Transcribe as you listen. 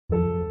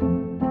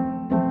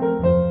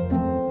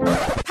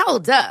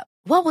Hold up.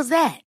 What was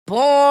that?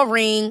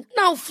 Boring.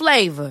 No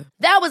flavor.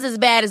 That was as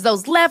bad as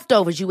those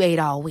leftovers you ate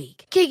all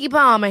week. Keke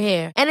Palmer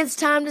here, and it's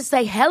time to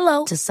say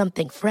hello to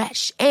something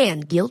fresh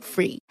and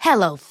guilt-free.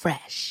 Hello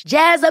Fresh.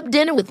 Jazz up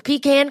dinner with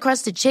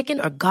pecan-crusted chicken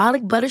or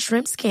garlic butter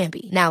shrimp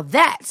scampi. Now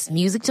that's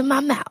music to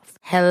my mouth.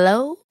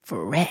 Hello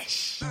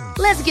Fresh.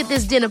 Let's get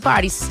this dinner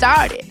party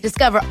started.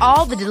 Discover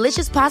all the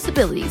delicious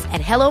possibilities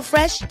at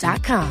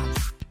hellofresh.com.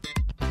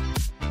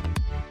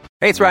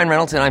 Hey, it's Ryan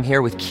Reynolds, and I'm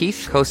here with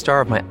Keith,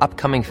 co-star of my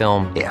upcoming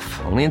film,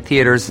 If, only in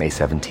theaters May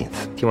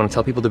 17th. Do you want to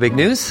tell people the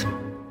big news?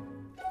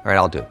 All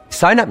right, I'll do it.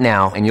 Sign up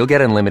now and you'll get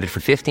unlimited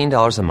for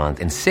 $15 a month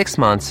and 6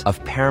 months of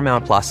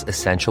Paramount Plus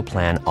Essential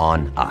Plan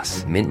on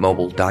us.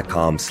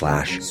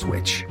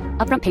 MintMobile.com/switch.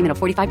 Upfront payment of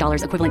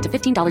 $45 equivalent to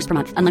 $15 per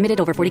month. Unlimited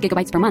over 40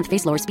 gigabytes per month.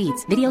 Face lower speeds.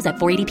 Videos at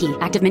 480p.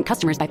 Active Mint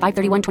customers by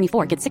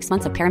 531.24 get 6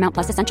 months of Paramount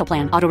Plus Essential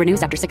Plan. Auto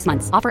renews after 6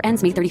 months. Offer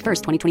ends May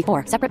 31st, 2024.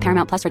 Separate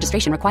Paramount Plus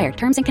registration required.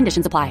 Terms and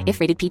conditions apply if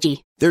rated PG.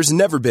 There's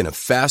never been a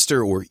faster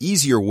or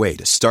easier way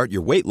to start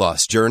your weight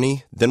loss journey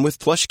than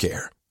with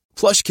PlushCare.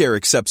 PlushCare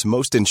accepts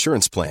most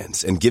insurance plans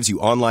and gives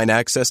you online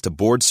access to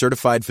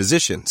board-certified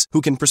physicians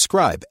who can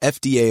prescribe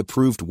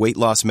FDA-approved weight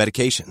loss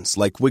medications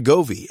like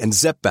Wegovy and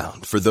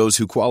Zepbound for those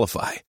who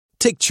qualify.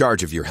 Take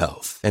charge of your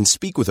health and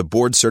speak with a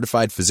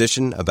board-certified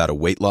physician about a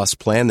weight loss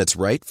plan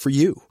that's right for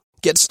you.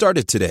 Get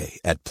started today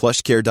at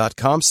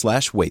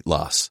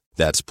plushcare.com/weightloss.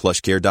 That's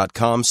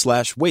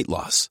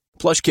plushcare.com/weightloss.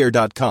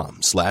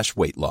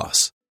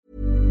 plushcare.com/weightloss.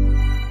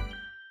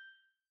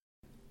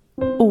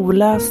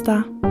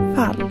 Olösta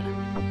fall.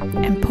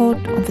 En podd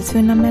om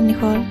försvunna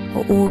människor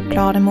och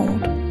oklara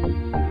mord.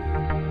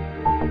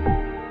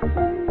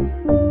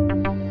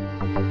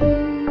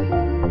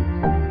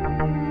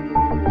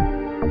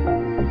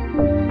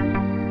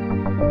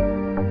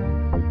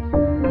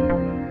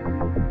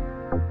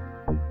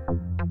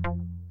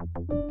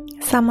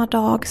 Samma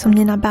dag som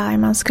Nina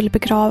Bergman skulle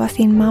begrava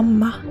sin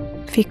mamma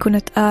fick hon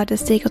ett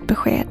ödesdigert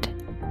besked.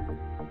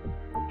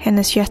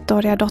 Hennes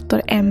 21-åriga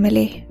dotter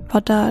Emily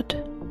var död.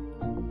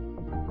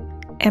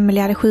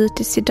 Emily hade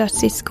skjutits till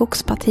döds i ett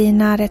skogsparti i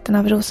närheten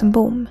av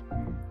Rosenbom,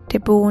 det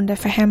boende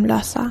för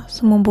hemlösa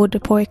som hon bodde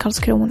på i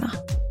Karlskrona.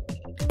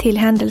 Till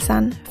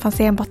händelsen fanns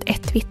enbart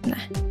ett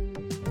vittne.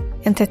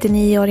 En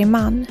 39-årig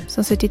man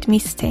som suttit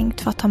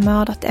misstänkt för att ha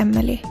mördat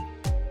Emily,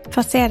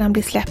 för att sedan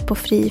bli släppt på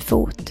fri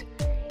fot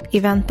i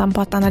väntan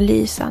på att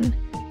analysen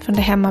från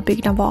det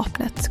hemmabyggda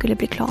vapnet skulle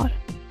bli klar.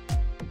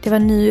 Det var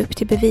nu upp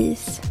till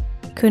bevis.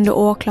 Kunde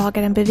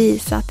åklagaren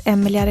bevisa att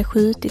Emily hade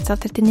skjutits av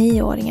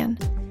 39-åringen?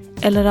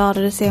 Eller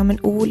rörde det sig om en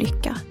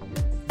olycka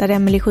där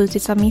Emily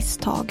skjutits av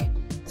misstag,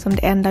 som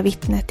det enda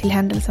vittnet till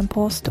händelsen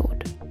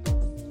påstod?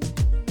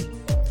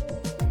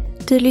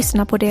 Du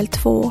lyssnar på del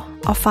 2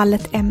 av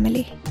fallet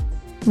Emily.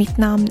 Mitt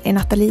namn är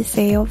Nathalie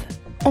Seov.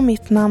 Och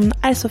mitt namn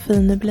är Sofie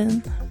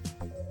Nublin.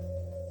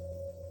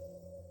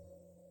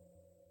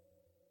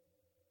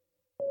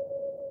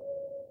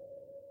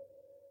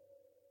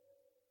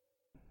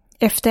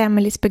 Efter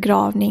Emelies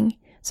begravning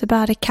så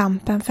började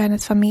kampen för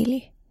hennes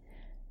familj.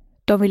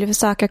 De ville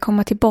försöka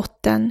komma till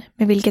botten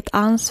med vilket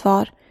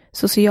ansvar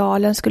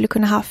socialen skulle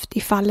kunna haft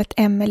i fallet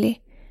Emily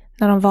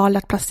när de valde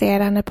att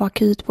placera henne på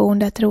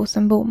akutboendet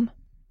Rosenbom.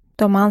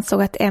 De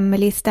ansåg att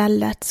Emily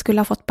istället skulle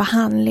ha fått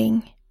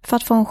behandling för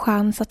att få en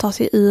chans att ta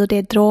sig ur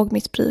det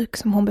drogmissbruk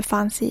som hon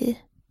befann sig i.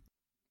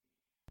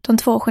 De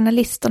 2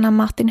 journalisterna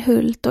Martin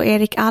Hult och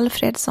Erik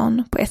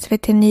Alfredsson på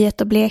SVT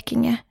Nyheter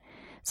Blekinge,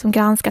 som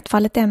granskat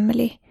fallet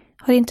Emily,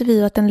 har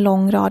intervjuat en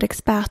lång rad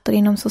experter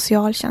inom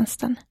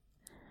socialtjänsten.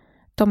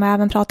 De har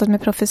även pratat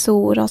med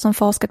professorer som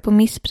forskat på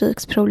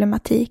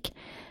missbruksproblematik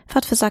för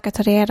att försöka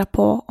ta reda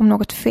på om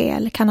något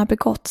fel kan ha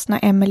begåtts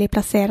när Emily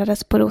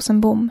placerades på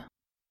Rosenbom.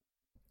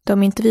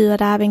 De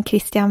intervjuade även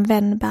Christian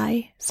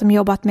Wennberg som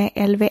jobbat med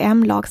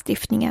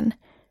LVM-lagstiftningen,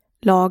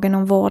 lagen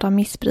om vård av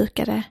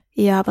missbrukare,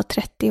 i över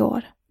 30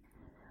 år.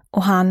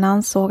 Och han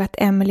ansåg att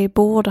Emily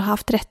borde ha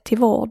haft rätt till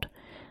vård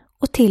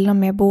och till och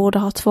med borde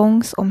ha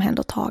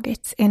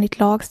tvångsomhändertagits enligt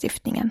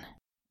lagstiftningen.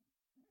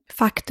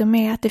 Faktum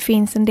är att det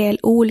finns en del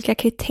olika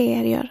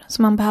kriterier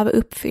som man behöver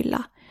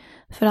uppfylla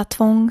för att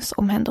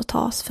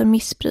tvångsomhändertas för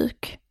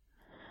missbruk.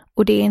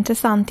 Och det är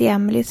intressant i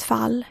Emelies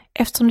fall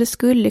eftersom det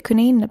skulle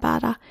kunna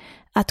innebära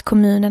att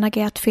kommunen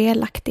agerat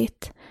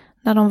felaktigt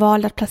när de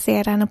valde att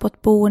placera henne på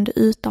ett boende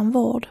utan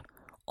vård,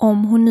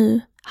 om hon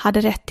nu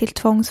hade rätt till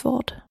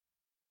tvångsvård.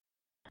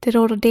 Det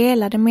råder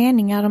delade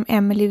meningar om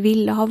Emily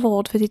ville ha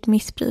vård för sitt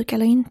missbruk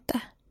eller inte.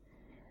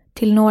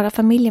 Till några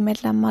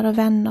familjemedlemmar och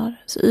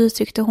vänner så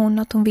uttryckte hon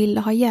att hon ville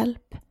ha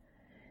hjälp.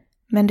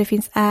 Men det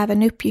finns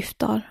även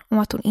uppgifter om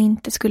att hon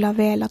inte skulle ha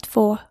velat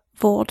få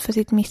vård för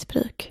sitt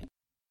missbruk.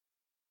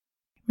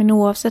 Men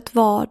oavsett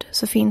vad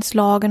så finns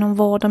lagen om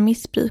vård av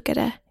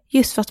missbrukare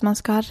just för att man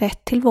ska ha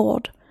rätt till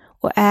vård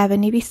och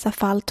även i vissa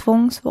fall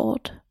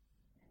tvångsvård.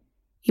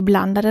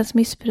 Ibland är dess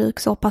missbruk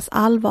så pass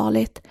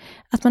allvarligt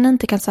att man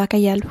inte kan söka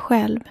hjälp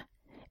själv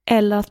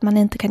eller att man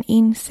inte kan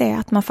inse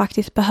att man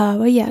faktiskt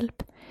behöver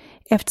hjälp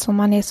eftersom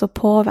man är så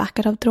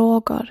påverkad av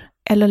droger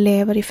eller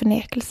lever i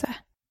förnekelse.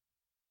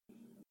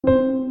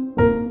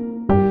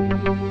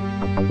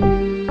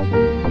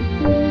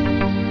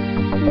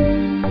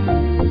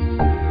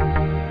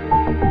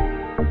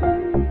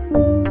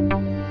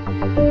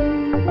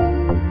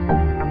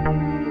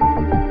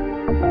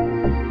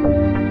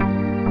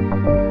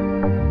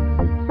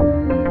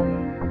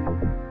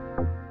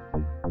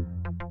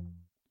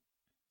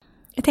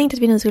 tänkte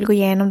att vi nu skulle gå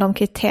igenom de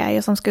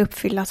kriterier som ska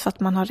uppfyllas för att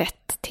man har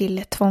rätt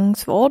till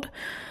tvångsvård.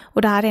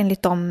 Och det här är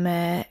enligt de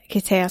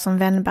kriterier som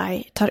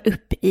Wennberg tar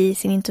upp i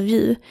sin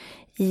intervju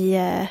i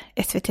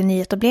SVT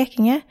Nyheter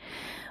Blekinge.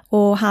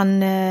 Och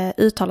han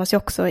uttalar sig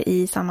också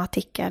i samma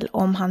artikel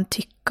om han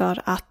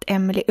tycker att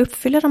Emily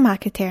uppfyller de här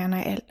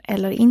kriterierna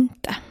eller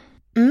inte.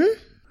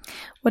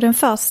 Och den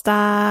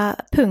första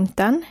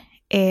punkten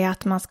är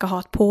att man ska ha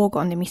ett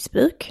pågående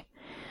missbruk.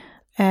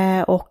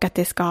 Och att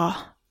det ska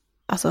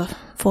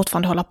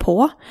fortfarande hålla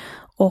på.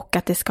 Och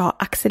att det ska ha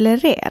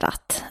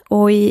accelererat.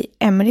 Och i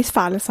Emelies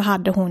fall så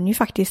hade hon ju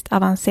faktiskt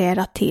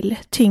avancerat till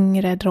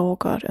tyngre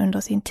droger under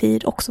sin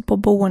tid. Också på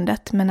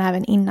boendet men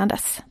även innan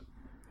dess.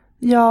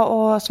 Ja,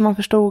 och som man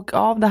förstod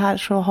av det här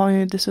så har hon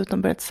ju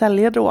dessutom börjat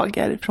sälja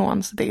droger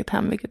från sitt eget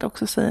hem. Vilket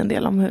också säger en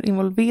del om hur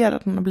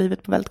involverad hon har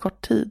blivit på väldigt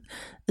kort tid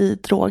i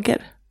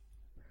droger.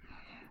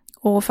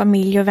 Och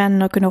familj och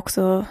vänner kunde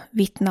också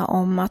vittna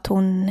om att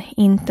hon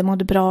inte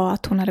mådde bra.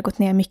 Att hon hade gått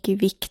ner mycket i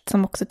vikt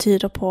som också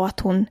tyder på att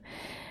hon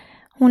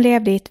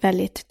levde i ett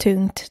väldigt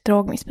tungt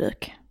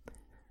drogmissbruk.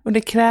 Och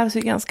det krävs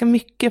ju ganska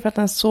mycket för att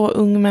en så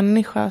ung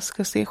människa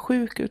ska se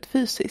sjuk ut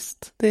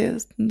fysiskt.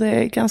 Det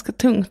är ganska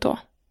tungt då.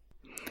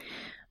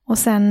 Och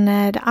sen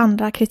det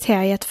andra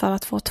kriteriet för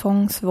att få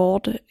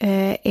tvångsvård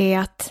är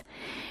att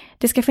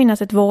det ska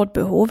finnas ett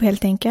vårdbehov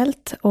helt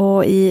enkelt.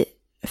 Och i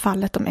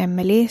fallet om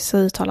Emily så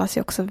uttalar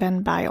sig också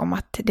Wennberg om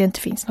att det inte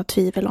finns något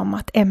tvivel om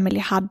att Emily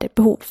hade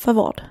behov för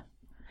vård.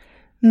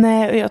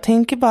 Nej, och jag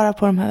tänker bara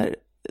på de här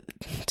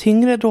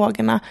tyngre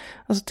drogerna.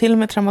 Alltså till och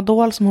med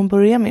tramadol som hon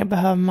börjar med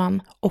behöver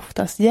man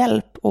oftast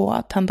hjälp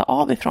att tända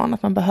av ifrån.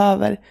 Att man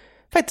behöver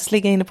faktiskt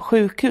ligga inne på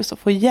sjukhus och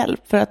få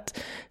hjälp. För att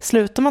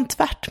slutar man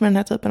tvärt med den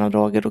här typen av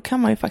droger då kan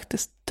man ju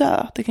faktiskt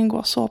dö. Det kan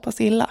gå så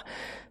pass illa.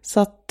 Så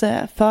att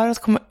för att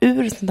komma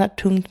ur ett sånt här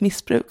tungt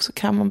missbruk så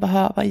kan man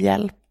behöva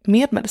hjälp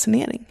med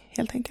medicinering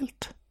helt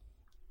enkelt.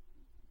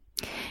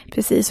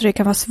 Precis, och det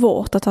kan vara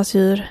svårt att ta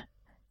sig ur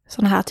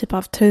sådana här typer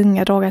av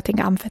tunga droger. Jag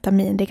tänker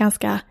amfetamin, det är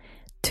ganska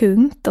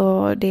tungt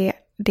och det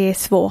är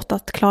svårt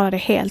att klara det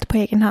helt på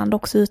egen hand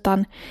också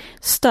utan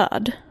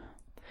stöd.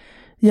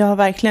 Ja,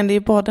 verkligen. Det är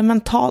både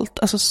mentalt,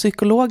 alltså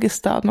psykologiskt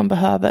stöd man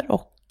behöver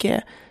och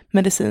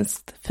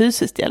medicinskt,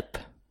 fysiskt hjälp.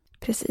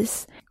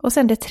 Precis. Och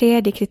sen det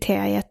tredje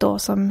kriteriet då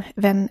som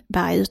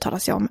Wennberg uttalar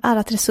sig om är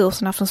att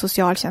resurserna från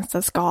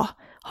socialtjänsten ska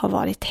ha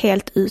varit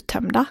helt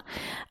uttömda.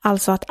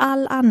 Alltså att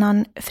all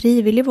annan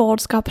frivillig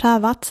vård ska ha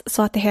prövats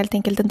så att det helt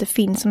enkelt inte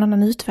finns någon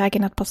annan utväg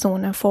än att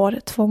personen får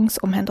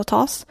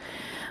tvångsomhändertas.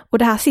 Och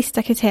det här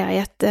sista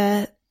kriteriet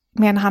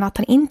menar han att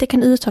han inte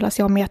kan uttala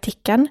sig om i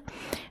artikeln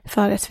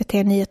för SVT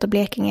Nyheter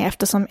Blekinge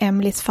eftersom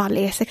Emelies fall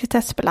är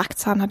sekretessbelagt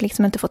så han hade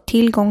liksom inte fått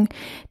tillgång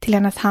till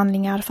hennes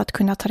handlingar för att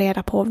kunna ta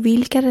reda på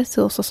vilka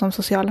resurser som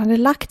socialen hade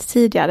lagt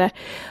tidigare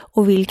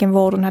och vilken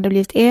vård hon hade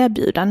blivit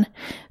erbjuden.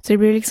 Så det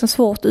blev liksom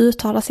svårt att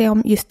uttala sig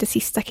om just det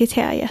sista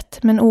kriteriet.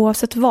 Men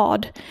oavsett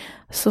vad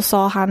så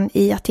sa han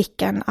i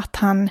artikeln att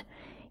han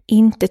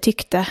inte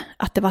tyckte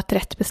att det var ett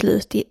rätt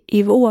beslut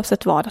i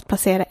oavsett vad att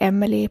placera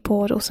Emily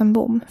på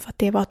Rosenbom. För att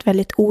det var ett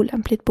väldigt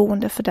olämpligt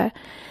boende för den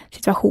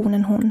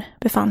situationen hon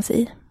befann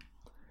sig i.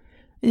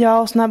 Ja,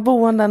 och sådana här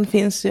boenden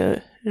finns ju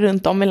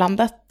runt om i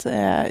landet.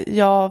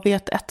 Jag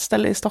vet ett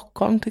ställe i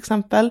Stockholm till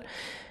exempel.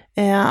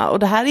 Och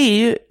det här är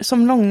ju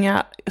som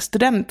långa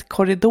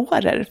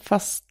studentkorridorer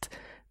fast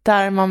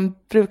där man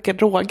brukar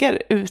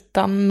droger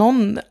utan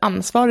någon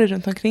ansvarig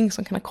runt omkring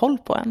som kan ha koll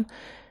på en.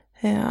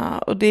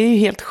 Och det är ju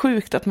helt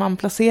sjukt att man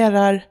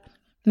placerar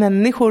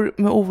människor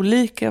med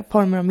olika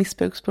former av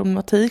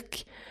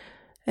missbruksproblematik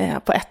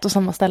på ett och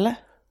samma ställe.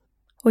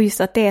 Och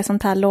just att det är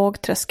sånt här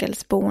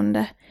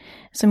lågtröskelsboende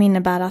som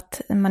innebär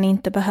att man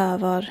inte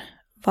behöver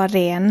vara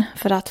ren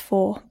för att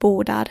få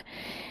bo där.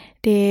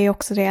 Det är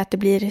också det att det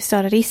blir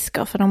större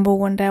risker för de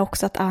boende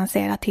också att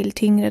avancera till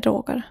tyngre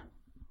droger.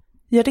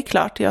 Ja, det är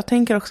klart. Jag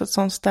tänker också att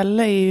sånt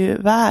ställe är ju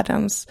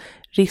världens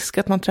risk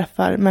att man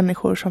träffar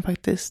människor som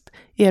faktiskt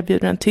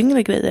erbjuder en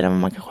tyngre grejer än vad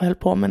man kanske höll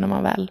på med när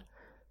man väl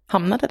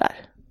hamnade där.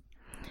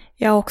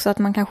 Ja, också att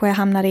man kanske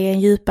hamnar i en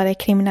djupare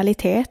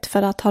kriminalitet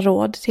för att ha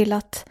råd till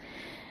att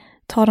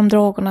ta de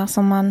drogerna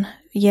som man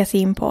ger sig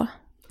in på.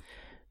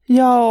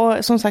 Ja,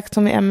 och som sagt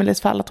som i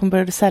Emelies fall att hon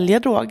började sälja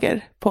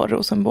droger på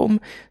Rosenbom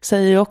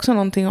säger ju också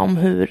någonting om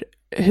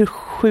hur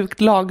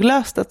sjukt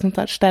laglöst ett sånt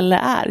här ställe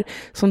är.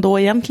 Som då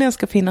egentligen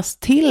ska finnas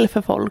till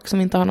för folk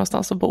som inte har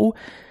någonstans att bo.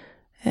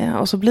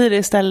 Och så blir det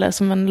istället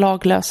som en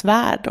laglös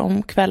värld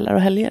om kvällar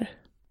och helger.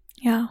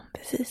 Ja,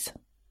 precis.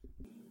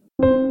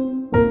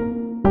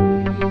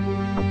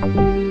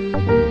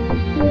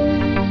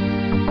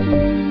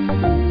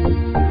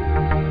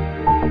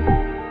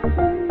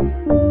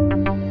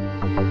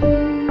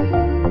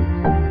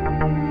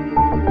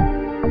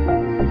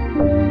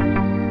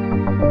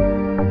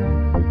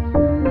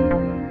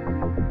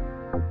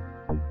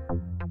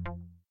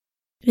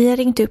 Vi har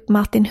ringt upp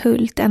Martin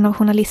Hult, en av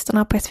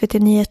journalisterna på SVT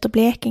Nyheter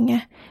Blekinge,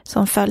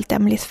 som följt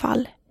Emelies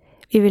fall.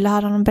 Vi ville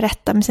höra honom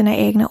berätta med sina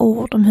egna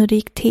ord om hur det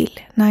gick till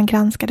när han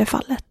granskade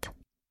fallet.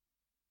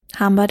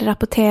 Han började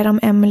rapportera om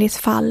Emelies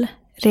fall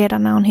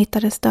redan när hon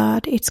hittades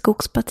död i ett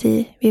skogsparti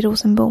vid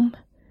Rosenbom.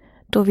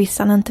 Då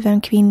visste han inte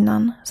vem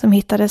kvinnan som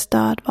hittades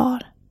död var.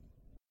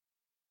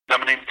 Nej,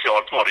 men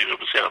initialt var det ju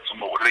rubricerat som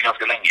mord. Det är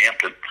ganska länge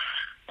egentligen.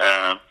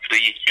 För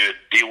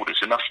det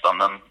gjordes ju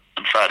nästan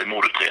en färdig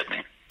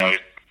mordutredning. Jag har ju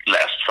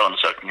läst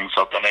förundersökningen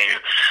så att den är ju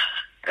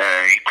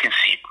i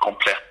princip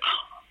komplett.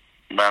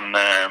 Men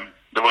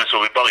det var ju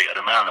så vi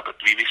började med ärendet.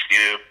 Vi visste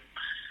ju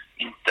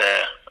inte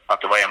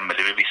att det var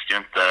Emelie. Vi visste ju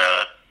inte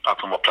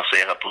att hon var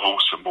placerad på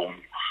Rosenbom.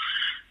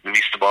 Vi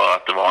visste bara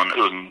att det var en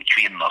ung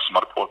kvinna som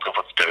hade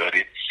påträffats död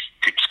i ett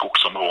typ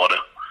skogsområde.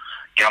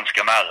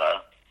 Ganska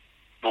nära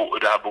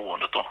det här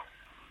boendet då.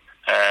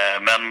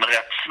 Men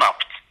rätt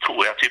snabbt,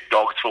 tror jag, typ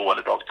dag 2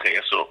 eller dag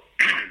 3 så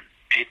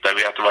hittade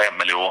vi att det var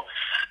Emelie och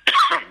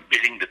vi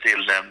ringde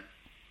till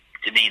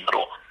Nina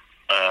då.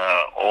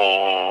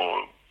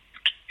 Och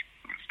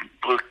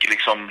Bruk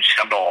liksom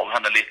kände av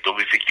henne lite och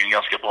vi fick ju en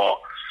ganska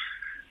bra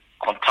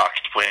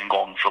kontakt på en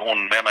gång, för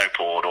hon menar ju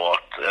på då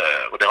att,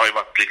 och det har ju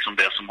varit liksom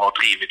det som har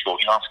drivit vår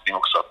granskning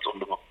också, att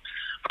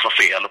det var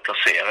fel att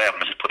placera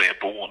Emelie på det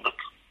boendet.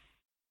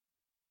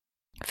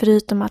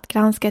 Förutom att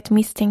granska ett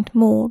misstänkt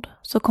mord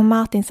så kom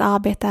Martins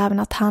arbete även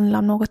att handla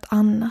om något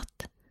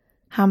annat.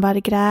 Han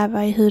började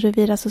gräva i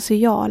huruvida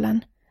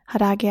socialen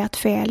hade agerat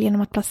fel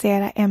genom att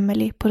placera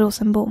Emelie på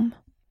Rosenbom.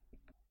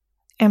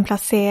 En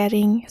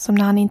placering som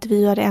när han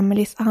intervjuade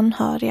Emelies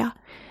anhöriga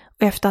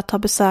och efter att ha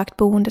besökt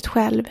boendet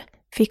själv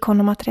fick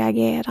honom att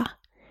reagera.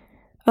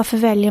 Varför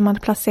väljer man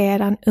att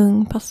placera en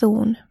ung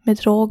person med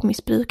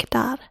drogmissbruk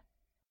där?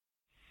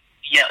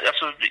 Ja,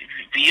 alltså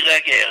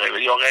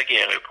jag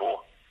reagerar ju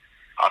på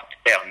att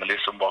Emelie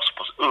som var så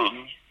pass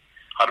ung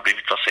hade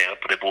blivit placerad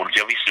på det boendet.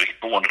 Jag visste vilket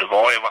boende det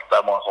var, jag har varit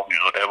där många gånger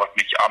och det har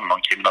varit mycket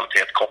annan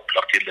kriminalitet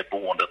kopplat till det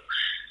boendet.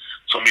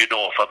 Som ju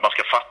då, för att man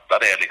ska fatta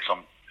det liksom,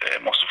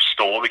 måste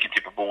förstå vilken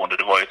typ av boende.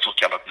 Det var ju ett så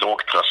kallat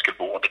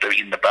lågtröskelboende. Det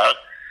innebär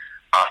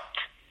att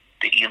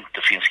det inte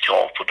finns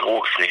krav på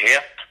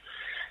drogfrihet.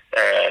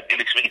 Det är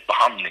liksom inget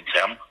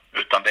behandlingshem,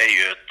 utan det är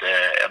ju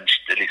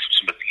liksom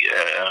som ett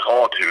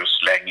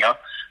radhuslänga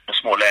med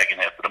små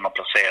lägenheter där man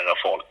placerar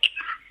folk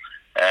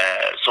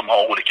som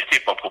har olika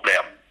typer av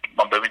problem.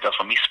 Man behöver inte ens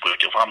vara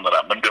missbrukare för att hamna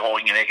där, men du har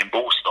ingen egen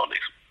bostad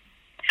liksom.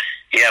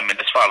 I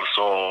Emelies fall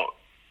så,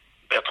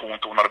 jag tror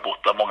inte hon hade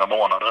bott där många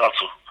månader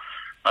alltså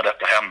när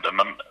detta hände,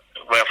 men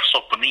vad jag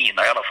förstått på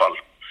Nina i alla fall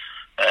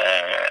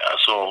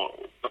så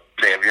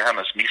blev ju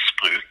hennes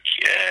missbruk,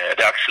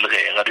 det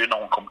accelererade ju när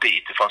hon kom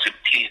dit. Det fanns ju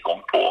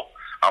tillgång på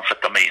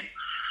amfetamin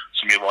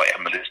som ju var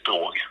Emelies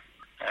drog.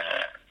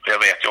 Jag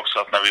vet ju också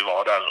att när vi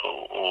var där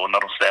och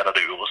när de städade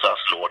ur och så här,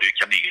 så låg det ju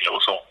kanyler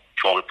och så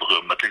kvar på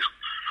rummet liksom.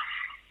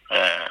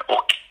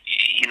 Och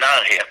i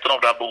närheten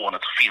av det här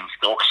boendet så finns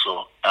det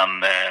också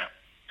en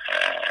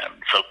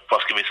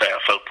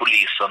för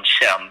polisen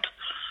känd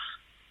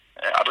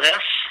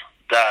adress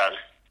där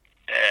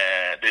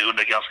det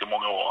under ganska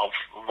många år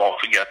har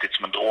fungerat lite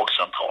som en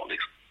drogcentral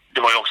liksom.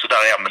 Det var ju också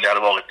där Emelie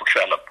hade varit på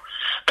kvällen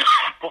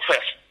på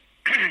fest.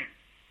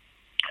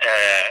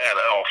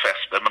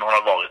 Fester, men hon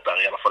har varit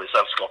där i alla fall i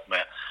sällskap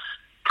med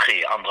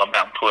 3 andra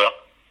män tror jag.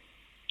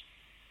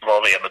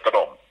 Var en av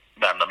dem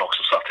männen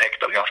också satt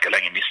häktad ganska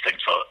länge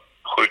misstänkt för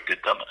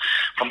skjutit henne.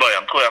 Från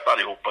början tror jag att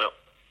allihopa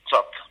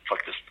satt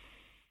faktiskt.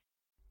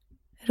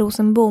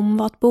 Rosenbom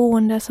var ett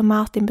boende som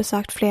Martin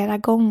besökt flera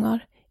gånger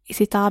i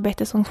sitt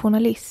arbete som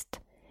journalist,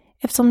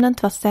 eftersom det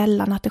inte var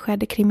sällan att det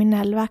skedde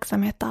kriminell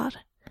verksamhet där.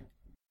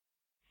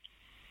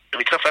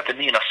 Vi träffade inte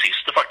Ninas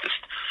syster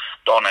faktiskt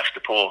dagen efter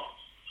på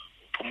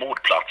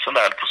mordplatsen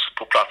där,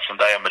 på platsen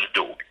där Emelie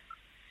dog.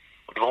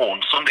 Och det var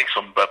hon som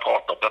liksom började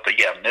prata om detta,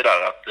 Jenny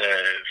där, att,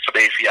 för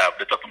det är för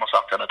jävligt att de har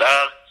satt henne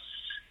där.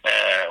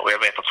 Och jag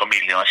vet att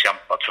familjen har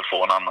kämpat för att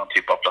få en annan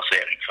typ av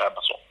placering för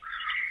henne. Så.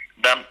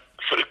 Men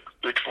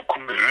utifrån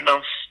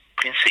kommunens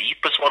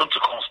principer så var det inte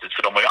så konstigt,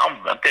 för de har ju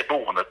använt det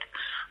boendet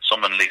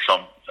som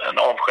en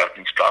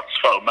avstjälpningsplats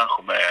för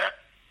människor med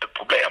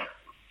problem.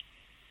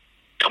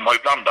 De har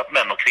ju blandat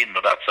män och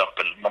kvinnor där till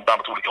exempel. Man har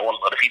blandat olika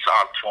åldrar. Det finns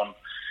allt från,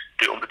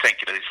 om du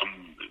tänker dig som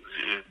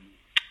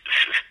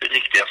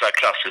riktiga så här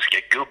klassiska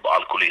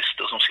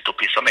gubbalkoholister som sitter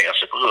och pissar ner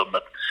sig på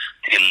rummet,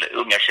 till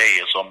unga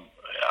tjejer som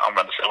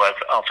använder sig av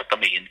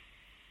amfetamin.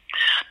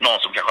 Någon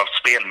som kanske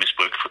haft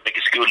spelmissbruk, fått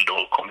mycket skulder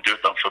och kommit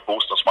utanför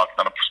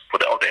bostadsmarknaden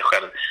av det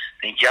skälet.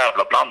 Det är en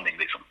jävla blandning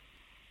liksom.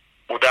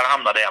 Och där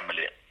hamnade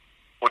Emelie.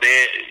 Och det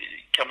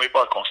kan man ju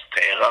bara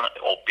konstatera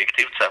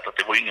objektivt sett att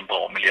det var ingen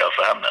bra miljö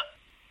för henne.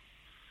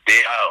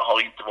 Det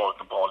har inte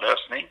varit en bra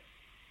lösning.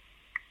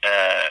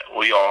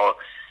 Och jag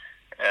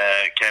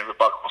kan ju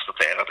bara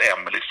konstatera att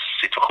Emelies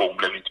situation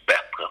blev inte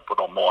bättre på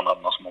de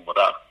månaderna som hon var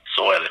där.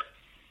 Så är det.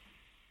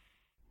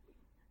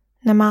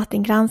 När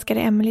Martin granskade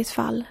Emelies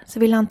fall så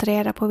ville han ta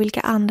reda på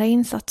vilka andra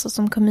insatser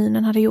som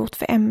kommunen hade gjort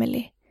för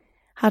Emelie.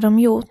 Hade de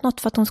gjort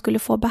något för att hon skulle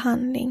få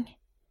behandling?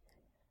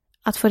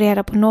 Att få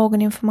reda på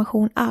någon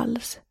information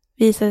alls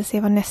visade sig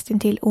vara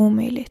nästintill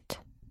omöjligt.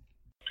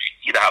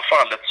 I det här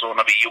fallet så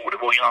när vi gjorde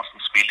vår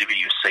granskning så ville vi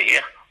ju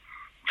se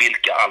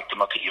vilka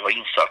alternativa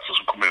insatser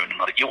som kommunen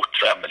hade gjort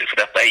för Emelie. För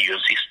detta är ju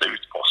en sista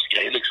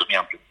utpostgrej liksom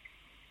egentligen.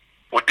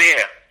 Och det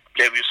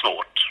blev ju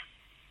svårt.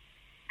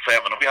 För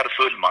även om vi hade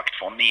fullmakt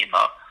från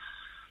Nina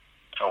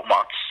och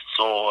Mats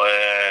så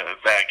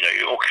vägrar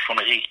ju, och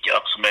från Erika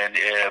som är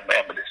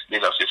Emelies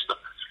lilla syster,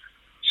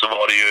 så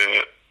var det ju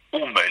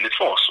omöjligt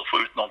för oss att få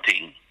ut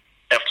någonting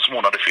eftersom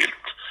hon hade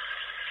fyllt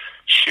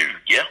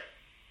 20.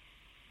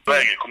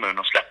 Vägrar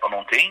kommunen släppa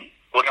någonting,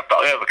 och detta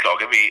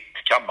överklagade vi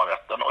till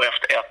kammarrätten, och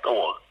efter 1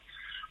 år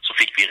så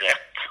fick vi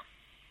rätt.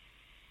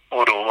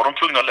 Och då var de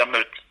tvungna att lämna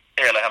ut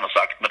hela hennes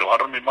akt, men då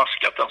hade de ju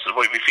maskat den, så det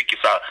var ju, vi fick ju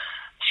så här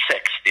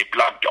 60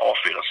 blanka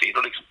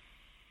A4-sidor liksom.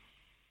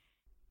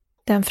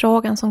 Den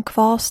frågan som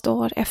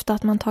kvarstår efter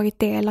att man tagit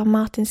del av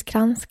Martins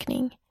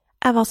granskning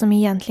är vad som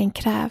egentligen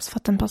krävs för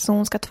att en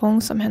person ska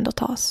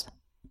tvångsomhändertas.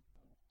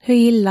 Hur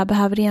illa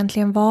behöver det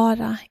egentligen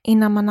vara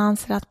innan man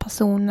anser att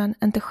personen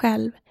inte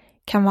själv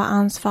kan vara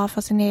ansvar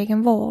för sin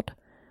egen vård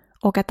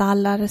och att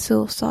alla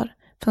resurser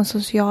från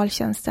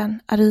socialtjänsten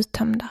är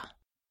uttömda?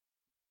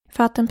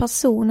 För att en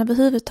person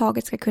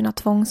överhuvudtaget ska kunna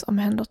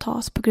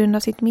tvångsomhändertas på grund av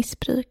sitt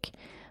missbruk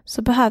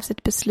så behövs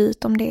ett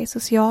beslut om det i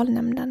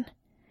socialnämnden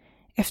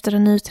efter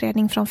en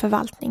utredning från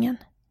förvaltningen.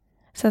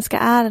 Sen ska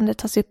ärendet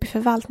tas upp i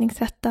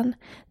förvaltningsrätten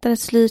där ett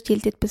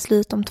slutgiltigt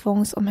beslut om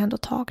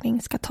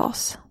tvångsomhändertagning ska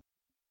tas.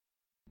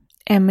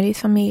 Emelies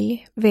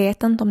familj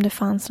vet inte om det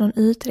fanns någon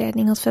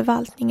utredning hos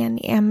förvaltningen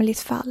i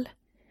Emelies fall.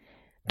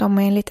 De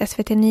har enligt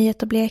SVT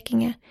Nyheter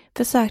Blekinge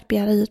försökt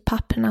begära ut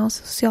papperna hos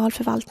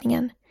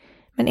socialförvaltningen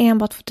men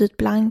enbart fått ut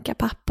blanka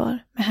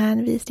papper med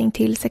hänvisning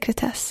till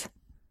sekretess.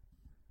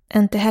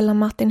 Inte heller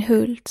Martin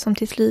Hult, som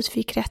till slut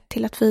fick rätt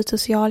till att få ut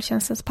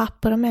socialtjänstens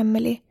papper om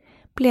Emelie,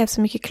 blev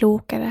så mycket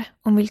klokare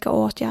om vilka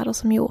åtgärder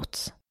som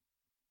gjorts.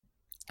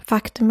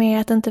 Faktum är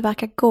att det inte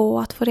verkar gå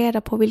att få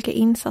reda på vilka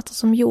insatser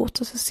som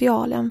gjorts av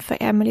socialen för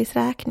Emelies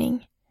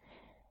räkning.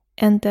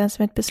 Inte ens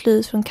med ett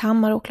beslut från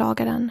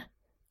kammaråklagaren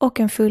och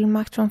en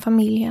fullmakt från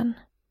familjen.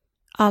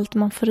 Allt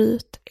man får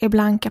ut är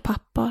blanka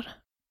papper.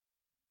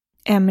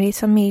 Emelies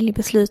familj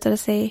beslutade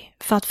sig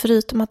för att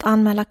förutom att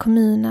anmäla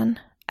kommunen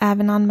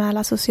även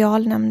anmäla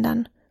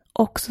socialnämnden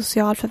och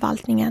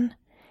socialförvaltningen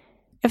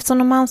eftersom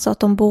de ansåg att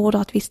de borde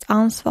ha ett visst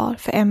ansvar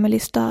för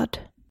Emelies död.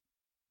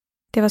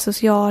 Det var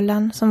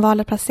socialen som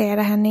valde att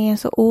placera henne i en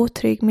så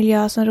otrygg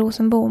miljö som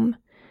Rosenbom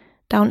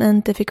där hon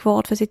inte fick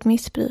vård för sitt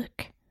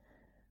missbruk.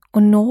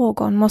 Och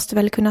någon måste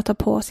väl kunna ta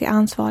på sig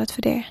ansvaret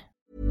för det.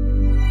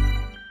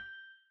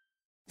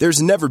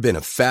 There's never been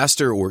a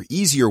faster or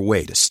easier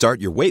way to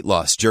start your weight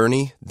loss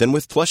journey than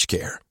with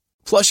PlushCare.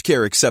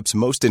 PlushCare accepts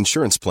most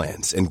insurance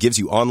plans and gives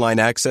you online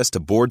access to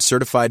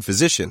board-certified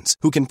physicians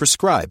who can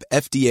prescribe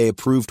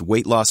FDA-approved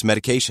weight loss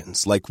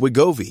medications like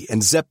Wegovy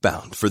and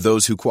Zepbound for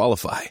those who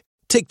qualify.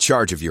 Take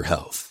charge of your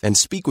health and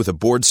speak with a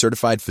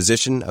board-certified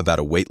physician about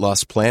a weight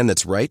loss plan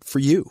that's right for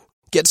you.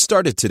 Get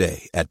started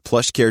today at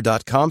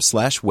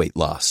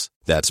plushcare.com/weightloss.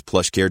 That's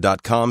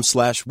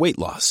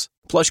plushcare.com/weightloss.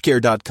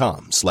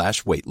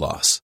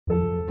 plushcare.com/weightloss.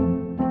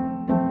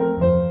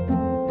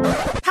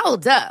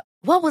 Hold up.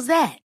 What was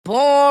that?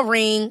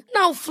 Boring.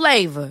 No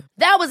flavor.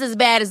 That was as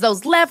bad as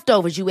those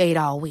leftovers you ate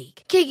all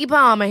week. Keke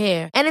Palmer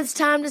here, and it's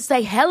time to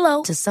say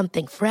hello to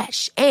something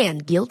fresh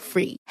and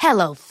guilt-free.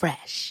 Hello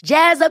Fresh.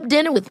 Jazz up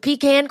dinner with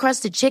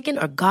pecan-crusted chicken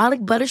or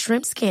garlic butter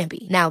shrimp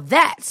scampi. Now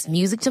that's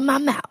music to my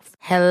mouth.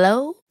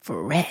 Hello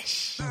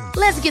Fresh.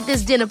 Let's get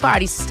this dinner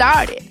party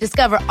started.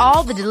 Discover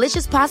all the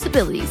delicious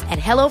possibilities at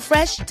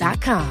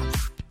hellofresh.com.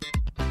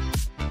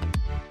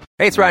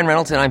 Hey, it's Ryan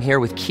Reynolds, and I'm here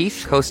with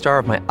Keith, co-star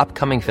of my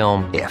upcoming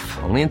film, If,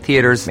 only in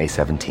theaters May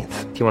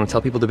 17th. Do you want to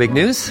tell people the big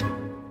news?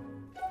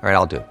 All right,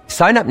 I'll do it.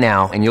 Sign up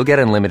now and you'll get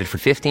unlimited for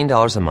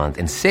 $15 a month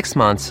and 6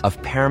 months of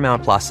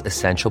Paramount Plus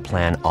Essential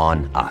Plan on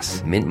us.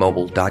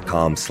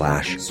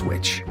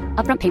 MintMobile.com/switch.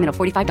 Upfront payment of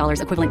 $45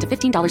 equivalent to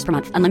 $15 per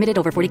month. Unlimited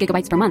over 40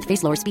 gigabytes per month.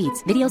 Face lower speeds.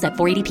 Videos at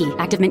 480p.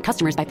 Active Mint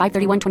customers by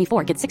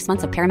 531.24 get 6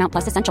 months of Paramount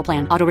Plus Essential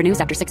Plan. Auto renews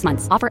after 6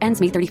 months. Offer ends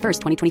May 31st,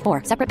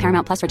 2024. Separate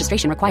Paramount Plus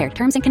registration required.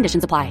 Terms and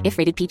conditions apply if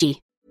rated PG.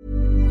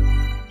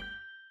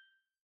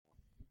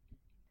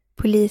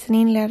 Polisen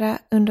inledde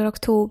under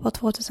oktober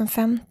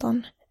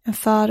 2015 en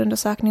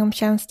förundersökning om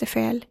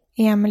tjänstefel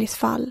i Emelies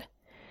fall.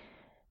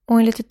 Och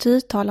enligt ett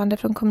uttalande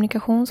från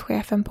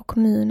kommunikationschefen på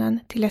kommunen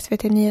till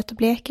SVT Nyheter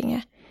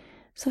Blekinge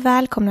så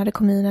välkomnade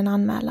kommunen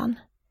anmälan.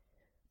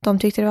 De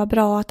tyckte det var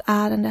bra att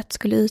ärendet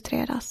skulle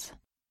utredas.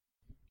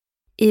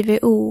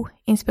 IVO,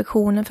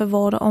 Inspektionen för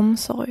vård och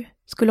omsorg,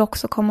 skulle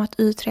också komma att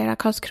utreda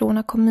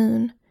Karlskrona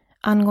kommun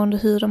angående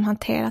hur de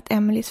hanterat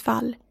Emelies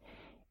fall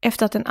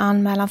efter att en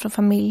anmälan från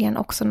familjen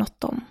också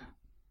nått dem.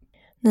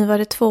 Nu var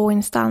det 2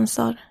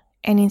 instanser,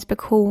 en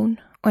inspektion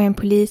och en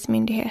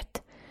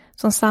polismyndighet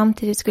som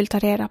samtidigt skulle ta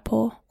reda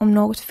på om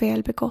något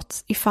fel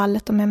begåtts i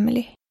fallet om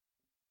Emelie.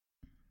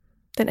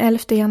 Den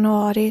 11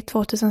 januari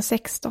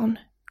 2016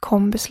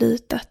 kom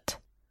beslutet.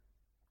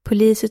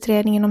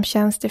 Polisutredningen om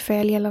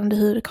tjänstefel gällande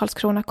hur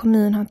Karlskrona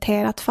kommun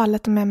hanterat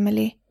fallet om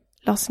Emelie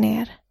lades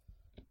ner.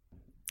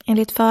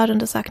 Enligt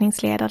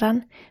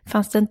förundersökningsledaren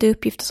fanns det inte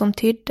uppgifter som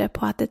tydde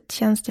på att ett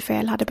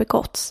tjänstefel hade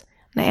begåtts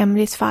när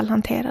Emelies fall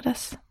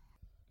hanterades.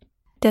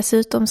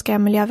 Dessutom ska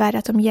Emelie ha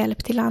vädjat om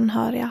hjälp till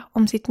anhöriga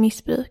om sitt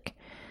missbruk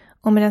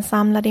och med den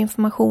samlade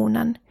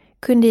informationen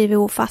kunde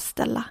IVO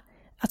fastställa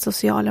att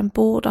socialen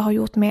borde ha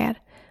gjort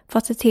mer för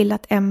att se till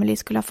att Emily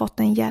skulle ha fått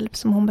den hjälp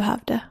som hon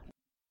behövde.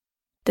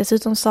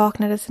 Dessutom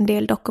saknades en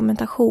del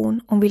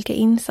dokumentation om vilka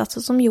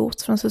insatser som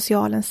gjorts från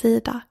socialens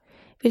sida,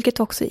 vilket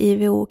också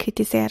IVO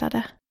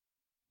kritiserade.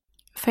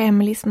 För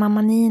Emelies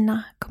mamma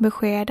Nina kom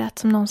beskedet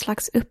som någon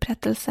slags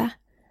upprättelse,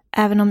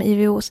 även om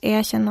IVOs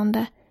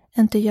erkännande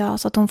inte gör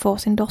så att hon får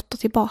sin dotter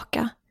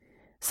tillbaka,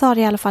 så har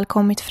det i alla fall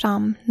kommit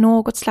fram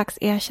något slags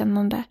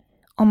erkännande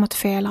om att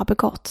fel har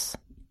begåtts.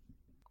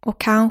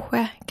 Och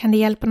kanske kan det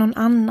hjälpa någon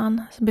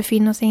annan som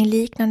befinner sig i en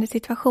liknande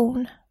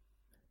situation.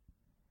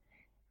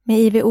 Med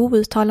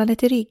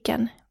IVO-uttalandet i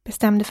ryggen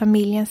bestämde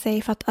familjen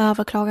sig för att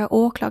överklaga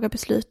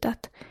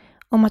åklagarbeslutet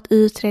om att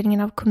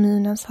utredningen av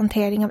kommunens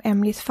hantering av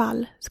Emelies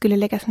fall skulle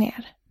läggas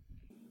ner.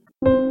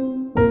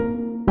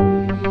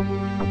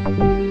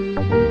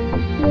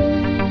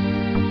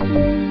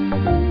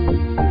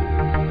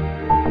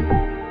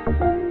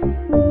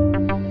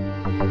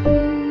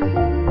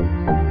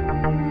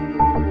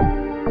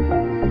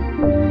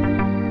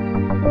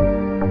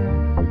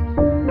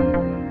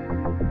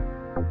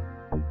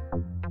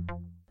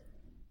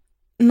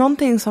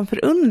 Någonting som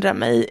förundrar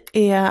mig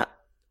är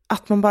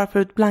att man bara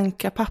får ut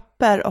blanka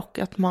papper och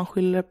att man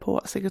skyller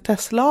på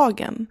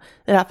sekretesslagen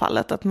i det här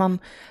fallet. Att man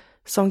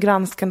som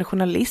granskande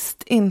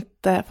journalist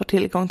inte får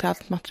tillgång till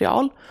allt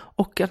material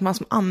och att man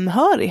som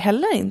anhörig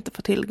heller inte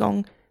får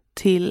tillgång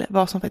till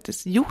vad som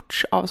faktiskt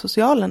gjorts av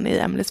socialen i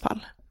Emelies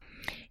fall.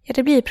 Ja,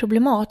 det blir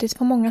problematiskt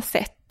på många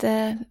sätt.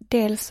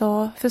 Dels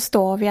så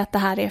förstår vi att det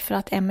här är för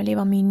att Emily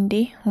var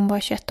myndig. Hon var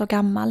 21 år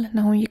gammal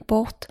när hon gick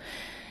bort.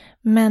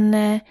 Men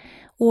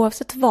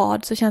oavsett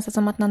vad så känns det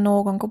som att när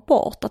någon går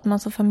bort att man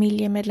som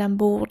familjemedlem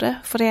borde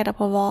få reda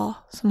på vad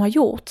som har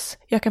gjorts.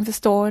 Jag kan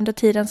förstå under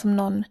tiden som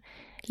någon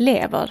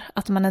lever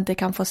att man inte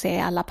kan få se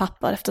alla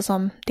papper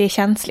eftersom det är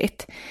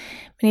känsligt.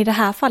 Men i det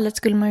här fallet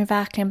skulle man ju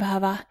verkligen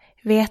behöva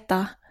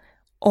veta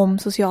om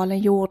socialen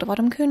gjorde vad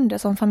de kunde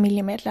som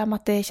familjemedlem.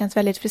 Att det känns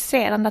väldigt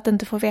frustrerande att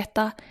inte få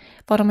veta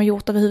vad de har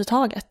gjort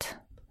överhuvudtaget.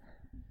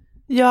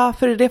 Ja,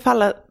 för i det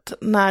fallet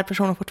när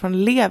personen fortfarande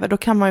lever då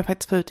kan man ju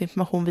faktiskt få ut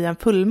information via en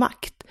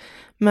fullmakt.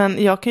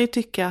 Men jag kan ju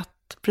tycka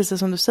att, precis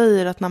som du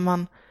säger, att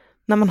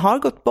när man har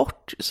gått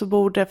bort så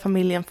borde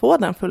familjen få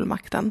den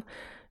fullmakten.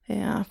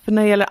 För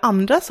när det gäller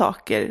andra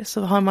saker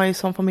så har man ju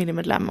som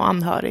familjemedlem och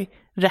anhörig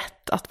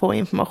rätt att få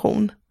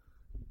information.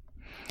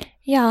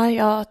 Ja,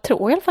 jag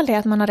tror i alla fall det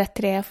att man har rätt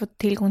till det, att få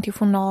tillgång till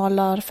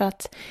journaler, för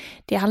att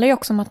det handlar ju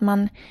också om att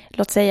man,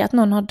 låt säga att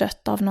någon har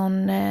dött av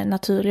någon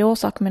naturlig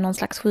orsak med någon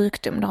slags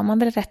sjukdom, då har man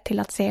väl rätt till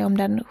att se om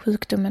den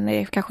sjukdomen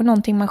är kanske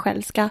någonting man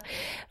själv ska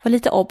vara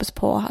lite obs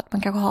på, att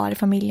man kanske har i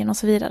familjen och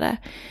så vidare.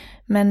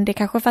 Men det är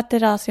kanske för att det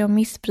rör sig om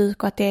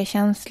missbruk och att det är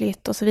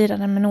känsligt och så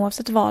vidare, men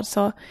oavsett vad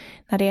så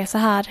när det är så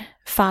här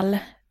fall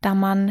där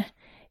man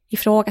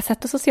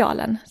ifrågasätter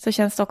socialen så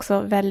känns det också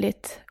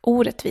väldigt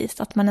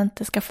orättvist att man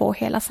inte ska få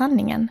hela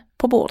sanningen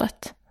på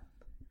bordet.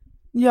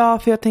 Ja,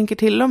 för jag tänker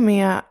till och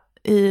med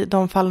i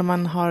de fall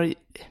man har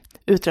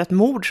utrett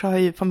mord så har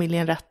ju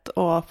familjen rätt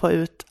att få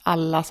ut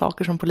alla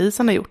saker som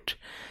polisen har gjort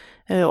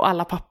och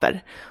alla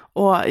papper.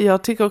 Och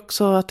jag tycker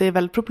också att det är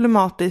väldigt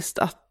problematiskt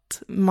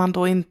att man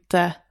då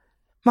inte,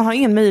 man har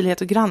ingen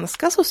möjlighet att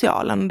granska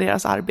socialen och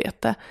deras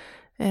arbete.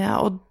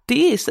 Och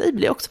det i sig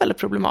blir också väldigt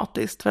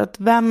problematiskt, för att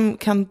vem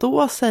kan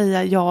då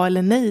säga ja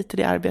eller nej till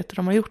det arbete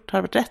de har gjort? Har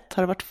det varit rätt?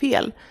 Har det varit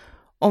fel?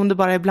 Om det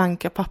bara är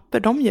blanka papper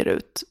de ger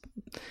ut.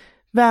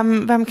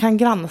 Vem kan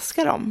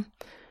granska dem?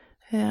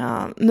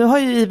 Nu har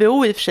ju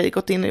IVO i och för sig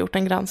gått in och gjort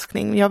en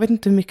granskning. Jag vet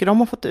inte hur mycket de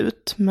har fått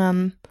ut,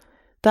 men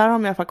där har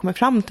de i alla fall kommit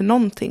fram till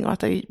någonting och att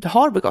det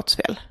har begåtts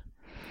fel.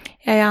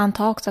 Ja, jag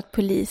antar också att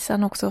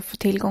polisen också får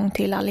tillgång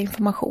till all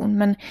information,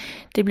 men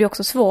det blir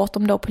också svårt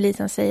om då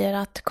polisen säger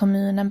att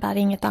kommunen bär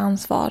inget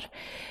ansvar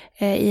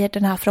i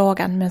den här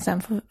frågan, men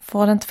sen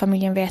får inte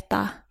familjen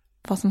veta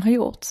vad som har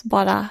gjorts,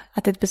 bara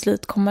att ett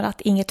beslut kommer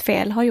att inget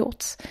fel har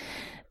gjorts.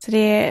 Så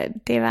det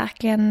är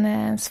verkligen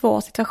en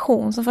svår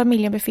situation som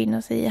familjen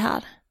befinner sig i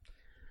här.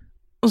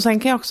 Och sen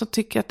kan jag också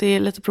tycka att det är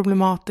lite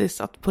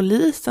problematiskt att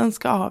polisen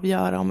ska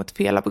avgöra om ett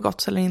fel har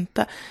begåtts eller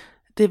inte.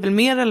 Det är väl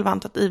mer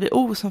relevant att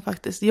IVO som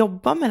faktiskt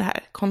jobbar med det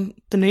här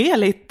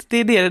kontinuerligt, det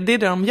är det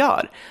de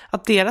gör.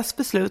 Att deras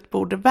beslut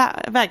borde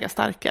väga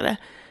starkare.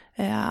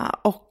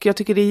 Och jag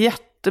tycker det är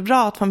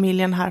jättebra att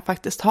familjen här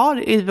faktiskt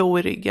har IVO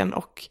i ryggen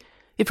och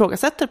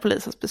ifrågasätter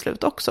polisens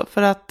beslut också.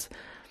 För att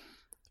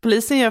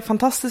polisen gör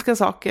fantastiska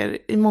saker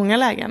i många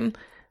lägen.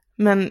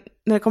 Men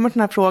när det kommer till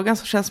den här frågan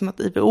så känns det som att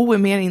IVO är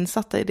mer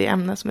insatta i det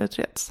ämne som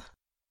utreds.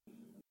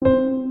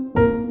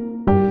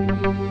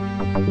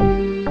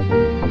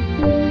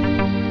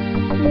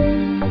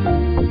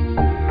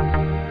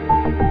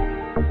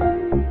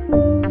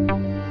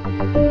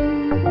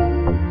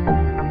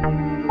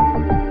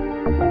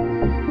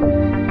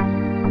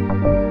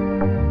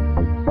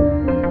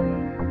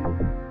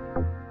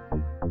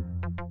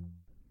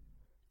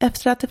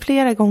 Efter att det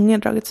flera gånger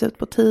dragits ut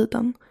på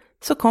tiden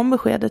så kom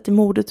beskedet i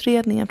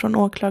mordutredningen från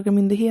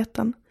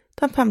åklagarmyndigheten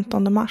den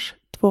 15 mars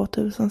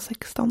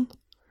 2016.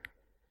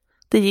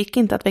 Det gick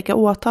inte att väcka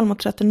åtal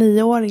mot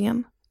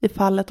 39-åringen i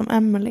fallet om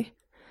Emily,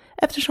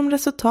 eftersom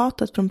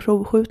resultatet från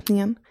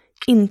provskjutningen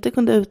inte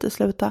kunde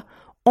utesluta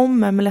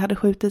om Emily hade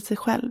skjutit sig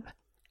själv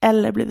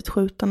eller blivit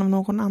skjuten av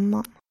någon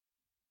annan.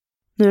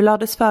 Nu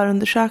lades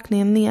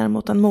förundersökningen ner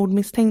mot den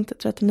mordmisstänkte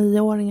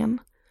 39-åringen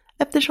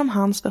eftersom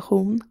hans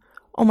version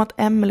om att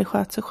Emily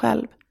sköt sig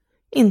själv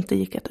inte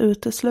gick att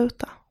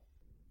utesluta.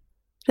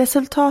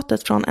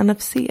 Resultatet från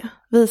NFC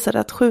visade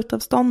att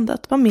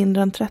skjutavståndet var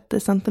mindre än 30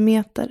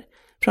 cm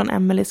från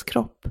Emelies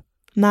kropp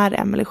när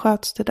Emily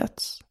sköts till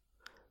döds.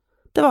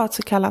 Det var ett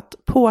så kallat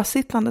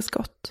påsittande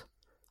skott,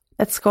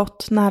 ett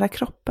skott nära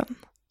kroppen.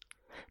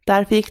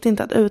 Därför gick det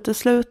inte att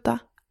utesluta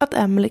att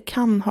Emily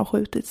kan ha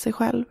skjutit sig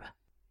själv.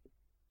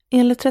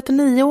 Enligt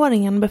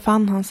 39-åringen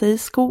befann han sig i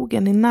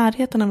skogen i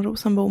närheten av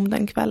Rosenbom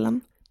den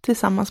kvällen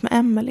tillsammans med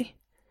Emily.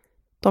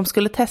 De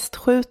skulle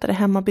testskjuta det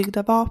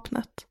hemmabyggda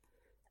vapnet,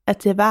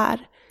 ett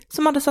gevär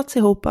som hade satts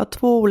ihop av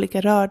 2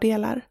 olika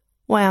rördelar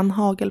och en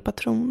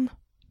hagelpatron.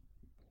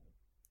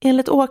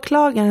 Enligt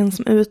åklagaren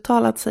som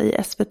uttalat sig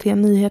i SVT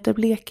Nyheter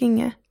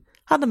Blekinge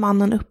hade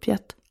mannen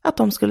uppgett att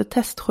de skulle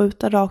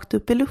testskjuta rakt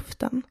upp i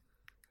luften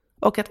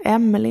och att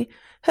Emily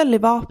höll i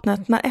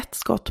vapnet när ett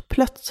skott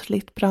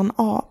plötsligt brann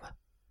av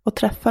och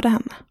träffade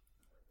henne.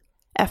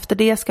 Efter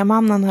det ska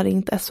mannen ha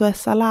ringt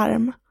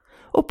SOS-alarm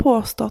och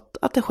påstått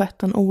att det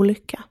skett en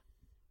olycka.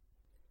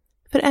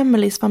 För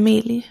Emelies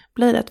familj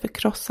blir det ett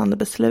förkrossande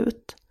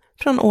beslut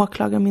från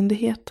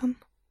åklagarmyndigheten.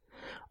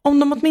 Om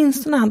de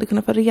åtminstone hade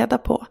kunnat få reda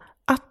på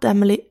att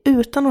Emily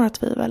utan några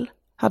tvivel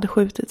hade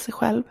skjutit sig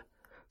själv,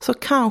 så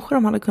kanske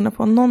de hade kunnat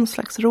få någon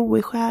slags ro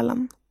i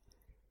själen.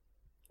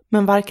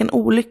 Men varken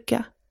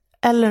olycka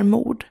eller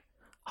mord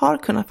har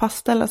kunnat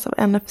fastställas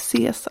av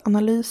NFC:s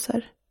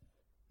analyser.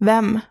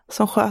 Vem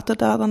som sköt det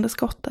dödande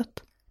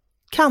skottet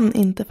kan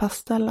inte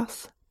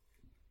fastställas.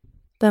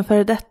 Den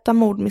före detta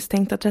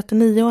mordmisstänkta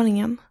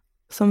 39-åringen,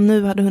 som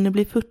nu hade hunnit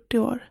bli 40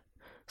 år,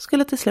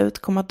 skulle till slut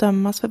komma att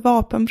dömas för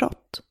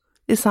vapenbrott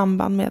i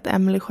samband med att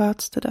Emily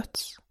sköts till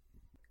döds.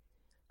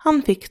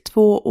 Han fick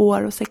 2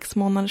 år och 6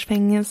 månaders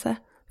fängelse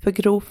för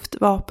grovt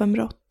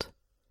vapenbrott.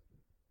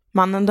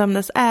 Mannen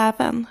dömdes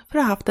även för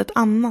att ha haft ett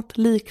annat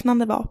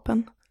liknande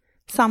vapen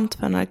samt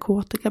för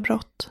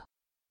narkotikabrott.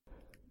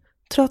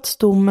 Trots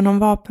domen om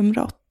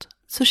vapenbrott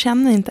så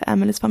känner inte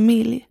Emelies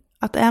familj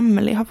att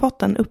Emily har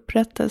fått en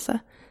upprättelse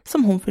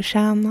som hon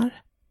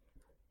förtjänar.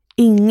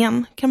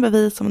 Ingen kan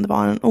bevisa om det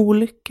var en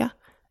olycka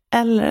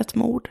eller ett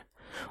mord.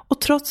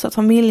 Och trots att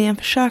familjen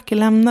försöker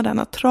lämna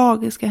denna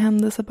tragiska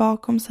händelse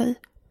bakom sig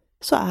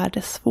så är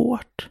det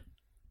svårt.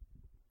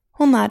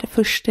 Hon är det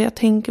första jag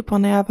tänker på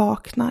när jag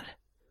vaknar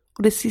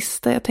och det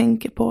sista jag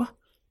tänker på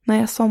när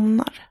jag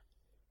somnar,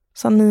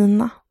 sa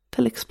Nina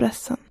till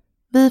Expressen.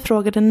 Vi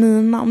frågade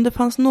Nina om det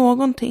fanns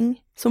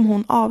någonting som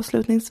hon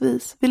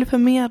avslutningsvis ville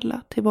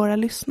förmedla till våra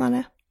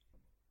lyssnare.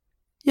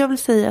 Jag vill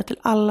säga till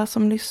alla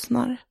som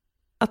lyssnar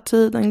att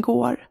tiden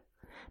går,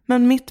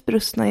 men mitt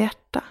brustna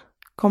hjärta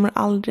kommer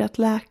aldrig att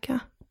läka.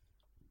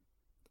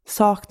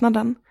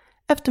 Saknaden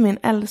efter min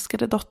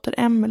älskade dotter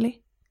Emily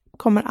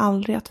kommer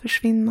aldrig att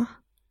försvinna.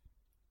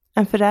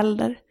 En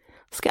förälder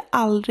ska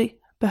aldrig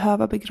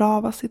behöva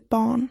begrava sitt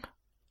barn.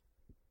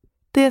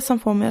 Det som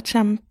får mig att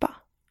kämpa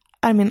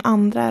är min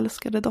andra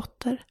älskade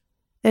dotter,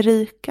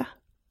 Erika,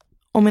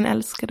 och min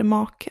älskade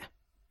make,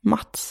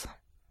 Mats.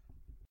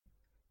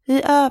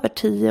 I över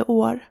 10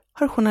 år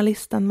har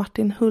journalisten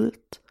Martin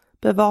Hult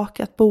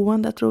bevakat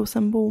boendet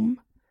Rosenbom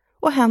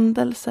och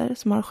händelser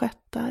som har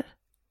skett där.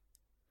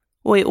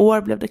 Och i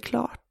år blev det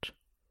klart.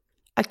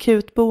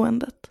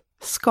 Akutboendet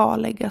ska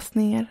läggas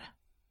ner.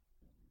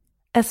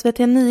 SVT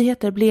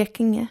Nyheter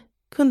Blekinge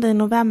kunde i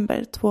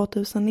november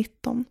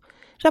 2019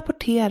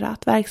 rapportera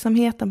att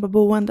verksamheten på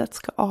boendet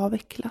ska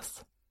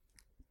avvecklas.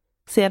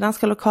 Sedan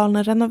ska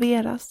lokalen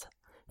renoveras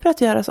för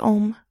att göras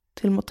om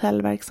till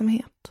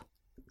motellverksamhet.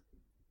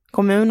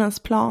 Kommunens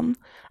plan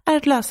är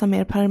att lösa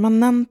mer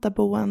permanenta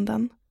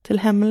boenden till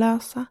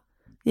hemlösa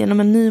genom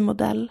en ny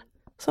modell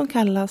som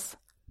kallas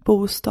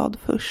Bostad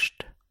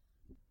först.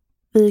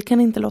 Vi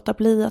kan inte låta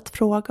bli att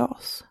fråga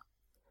oss.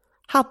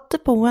 Hade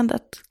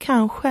boendet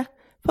kanske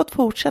fått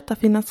fortsätta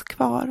finnas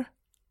kvar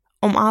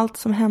om allt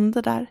som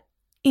hände där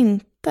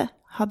inte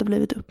hade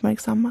blivit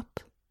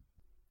uppmärksammat?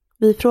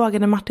 Vi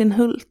frågade Martin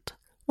Hult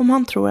om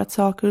han tror att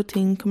saker och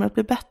ting kommer att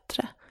bli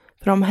bättre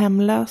för de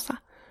hemlösa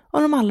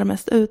och de allra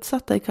mest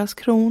utsatta i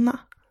Karlskrona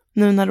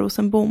nu när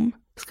Rosenbom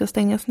ska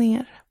stängas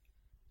ner.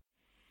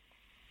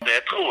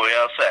 Det tror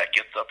jag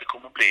säkert att det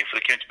kommer att bli, för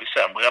det kan ju inte bli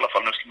sämre i alla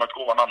fall. Nu ska man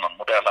gå en annan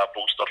modell här,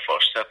 Bostad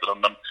först, heter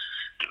den, men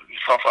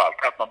framförallt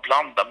att man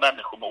blandar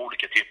människor med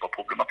olika typer av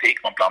problematik.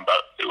 Man blandar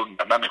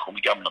unga människor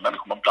med gamla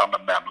människor, man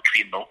blandar män och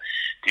kvinnor.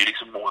 Det är ju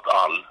liksom mot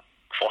all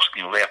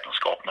forskning och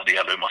vetenskap när det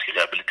gäller hur man ska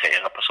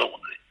rehabilitera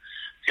personer.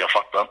 Så jag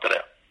fattar inte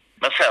det.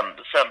 Men sen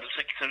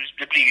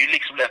det blir ju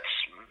liksom lätt,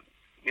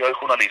 jag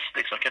är journalist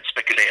liksom, jag kan inte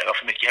spekulera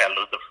för mycket heller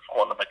utan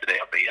förhålla mig till det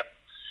jag vet.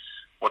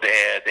 Och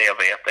det jag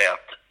vet är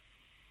att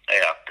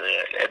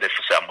det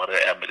försämrade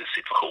Emelies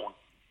situation.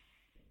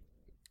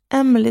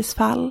 Emelies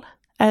fall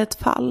är ett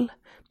fall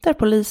där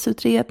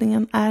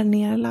polisutredningen är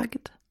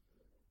nerlagd.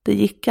 Det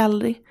gick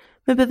aldrig,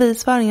 med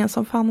bevisföringen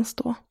som fanns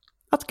då,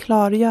 att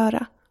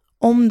klargöra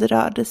om det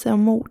rörde sig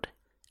om mord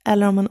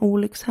eller om en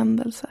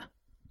olyckshändelse.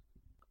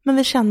 Men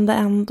vi kände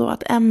ändå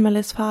att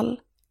Emelies fall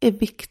är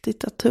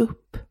viktigt att ta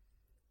upp.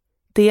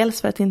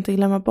 Dels för att inte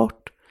glömma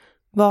bort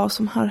vad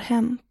som har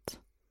hänt.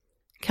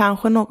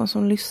 Kanske någon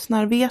som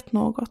lyssnar vet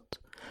något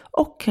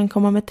och kan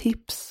komma med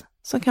tips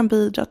som kan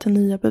bidra till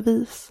nya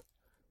bevis.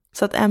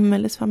 Så att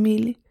Emelies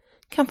familj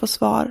kan få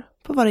svar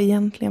på vad det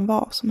egentligen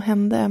var som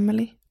hände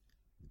Emelie.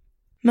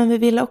 Men vi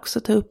ville också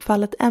ta upp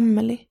fallet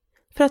Emelie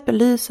för att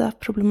belysa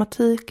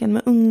problematiken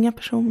med unga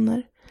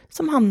personer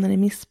som hamnar i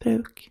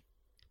missbruk.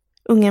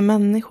 Unga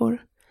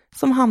människor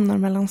som hamnar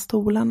mellan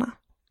stolarna.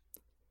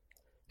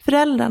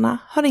 Föräldrarna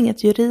har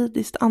inget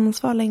juridiskt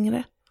ansvar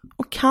längre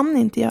och kan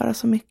inte göra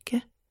så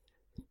mycket.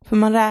 För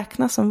man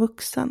räknas som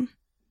vuxen.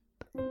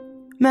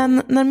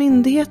 Men när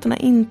myndigheterna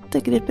inte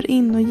griper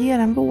in och ger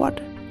en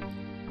vård,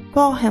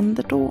 vad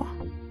händer då?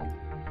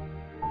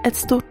 Ett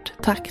stort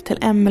tack till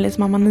Emelies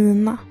mamma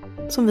Nina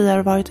som vi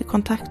har varit i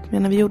kontakt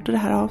med när vi gjorde det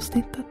här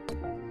avsnittet.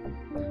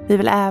 Vi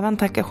vill även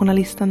tacka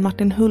journalisten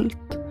Martin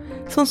Hult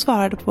som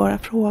svarade på våra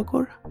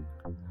frågor.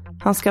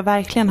 Han ska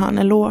verkligen ha en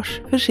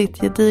eloge för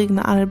sitt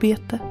gedigna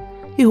arbete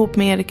ihop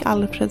med Erik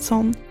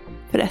Alfredsson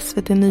för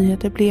SVT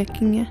Nyheter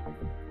Blekinge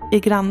i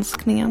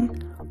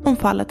granskningen om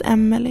fallet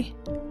Emelie,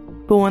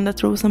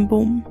 boendet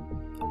Rosenbom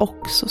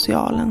och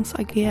socialens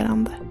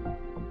agerande.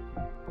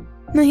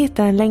 Ni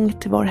hittar en länk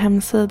till vår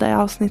hemsida i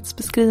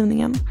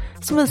avsnittsbeskrivningen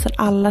som visar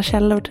alla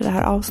källor till det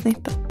här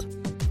avsnittet.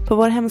 På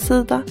vår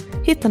hemsida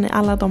hittar ni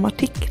alla de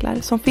artiklar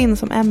som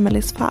finns om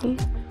Emelies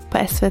fall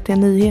på SVT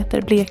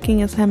Nyheter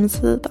Blekinges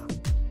hemsida.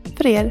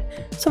 För er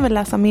som vill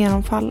läsa mer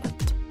om fallet.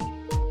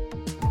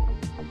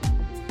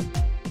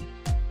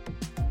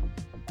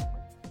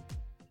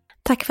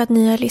 Tack för att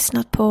ni har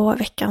lyssnat på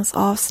veckans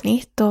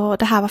avsnitt, och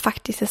det här var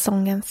faktiskt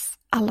säsongens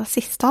allra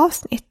sista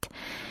avsnitt.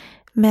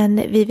 Men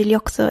vi vill ju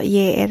också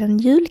ge er en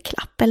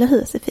julklapp, eller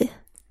hur Sofie?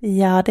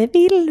 Ja, det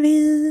vill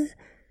vi!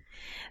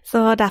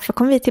 Så därför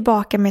kommer vi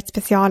tillbaka med ett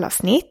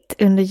specialavsnitt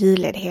under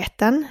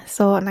julledigheten.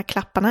 Så när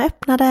klapparna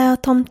öppnade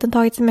och tomten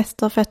tagit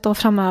semester för ett år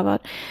framöver.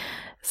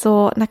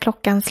 Så när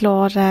klockan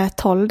slår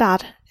 12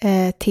 där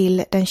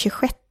till den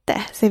 26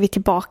 så är vi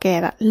tillbaka i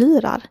era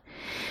lurar.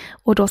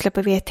 Och då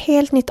släpper vi ett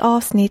helt nytt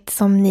avsnitt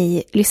som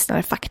ni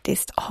lyssnare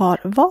faktiskt har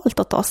valt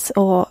åt oss.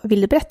 Och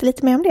vill du berätta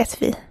lite mer om det,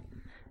 Sofie?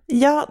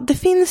 Ja, det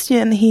finns ju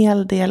en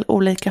hel del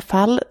olika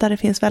fall där det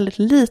finns väldigt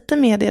lite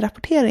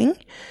medierapportering.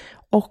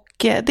 Och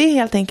det är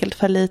helt enkelt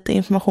för lite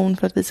information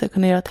för att vi ska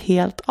kunna göra ett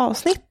helt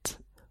avsnitt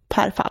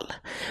per fall.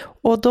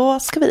 Och då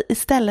ska vi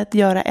istället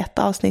göra ett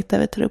avsnitt där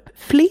vi tar upp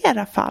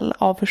flera fall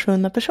av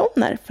försvunna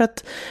personer. För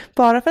att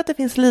bara för att det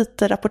finns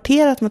lite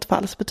rapporterat om ett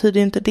fall så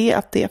betyder inte det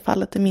att det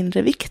fallet är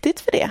mindre viktigt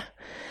för det.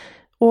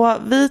 Och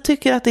vi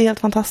tycker att det är helt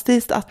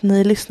fantastiskt att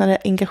ni lyssnare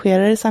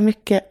engagerar er så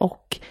mycket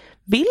och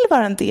vill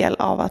vara en del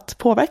av att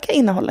påverka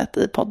innehållet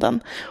i podden.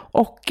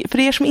 Och för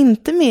er som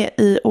inte är med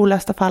i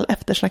Olösta fall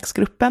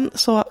eftersnacksgruppen,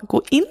 så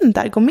gå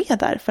med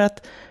där för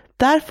att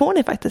där får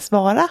ni faktiskt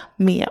vara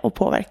med och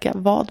påverka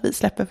vad vi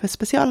släpper för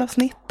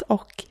specialavsnitt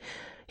och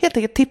helt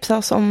enkelt tipsa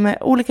oss om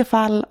olika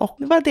fall och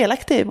vara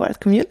delaktiga i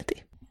vårt community.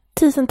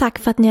 Tusen tack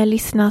för att ni har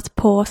lyssnat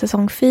på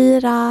säsong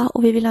 4,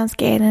 och vi vill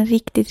önska er en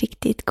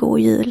riktigt god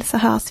jul, så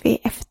hörs vi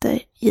efter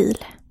jul.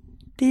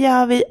 Det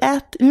gör vi.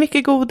 Ät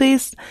mycket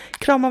godis,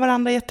 krama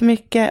varandra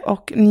jättemycket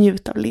och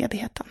njut av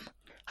ledigheten.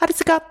 Ha det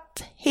så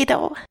gott. Hej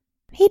då!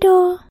 Hej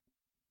då!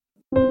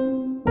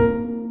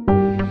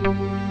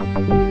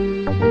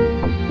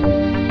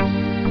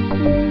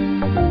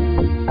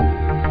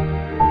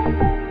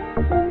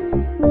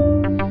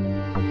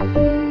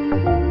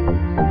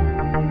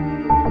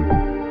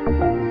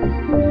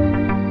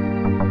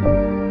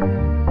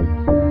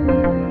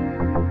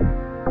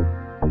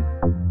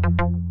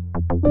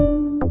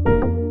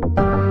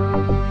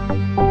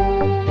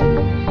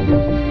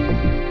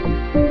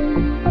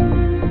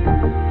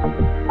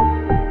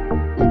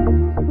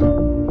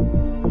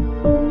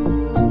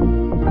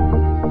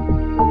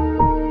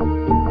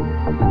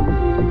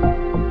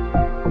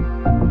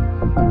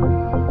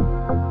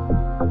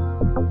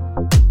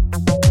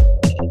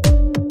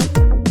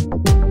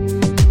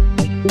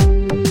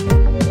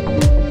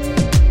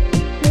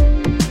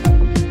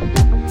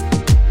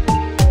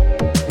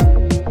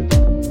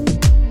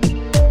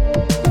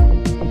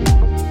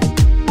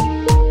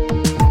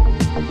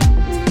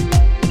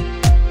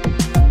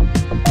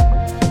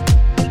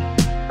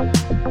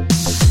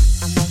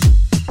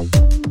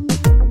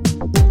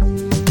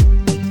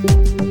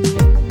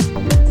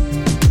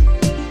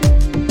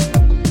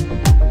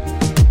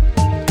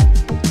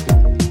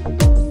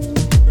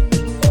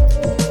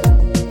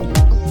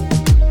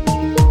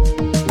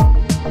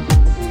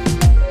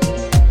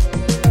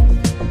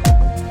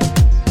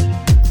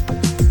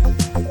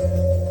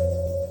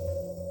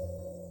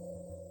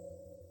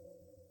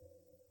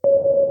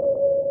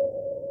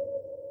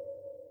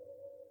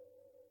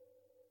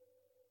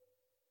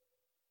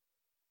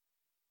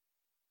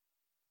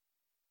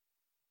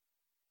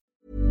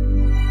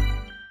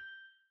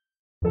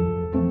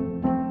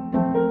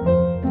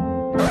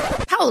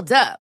 Hold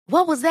up.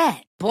 What was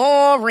that?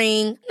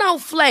 Boring. No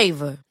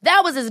flavor.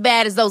 That was as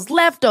bad as those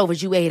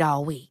leftovers you ate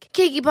all week.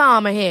 Keke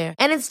Palmer here,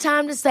 and it's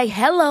time to say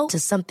hello to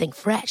something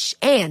fresh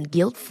and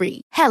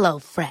guilt-free. Hello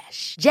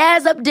Fresh.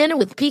 Jazz up dinner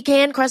with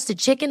pecan-crusted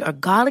chicken or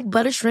garlic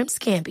butter shrimp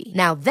scampi.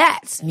 Now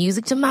that's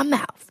music to my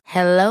mouth.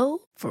 Hello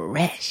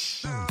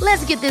Fresh.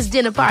 Let's get this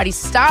dinner party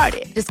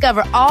started.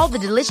 Discover all the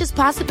delicious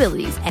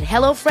possibilities at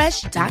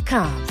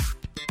hellofresh.com.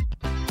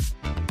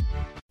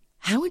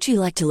 How would you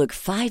like to look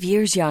 5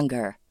 years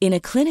younger? In a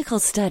clinical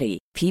study,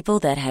 people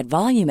that had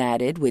volume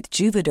added with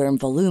Juvederm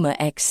Voluma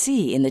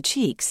XC in the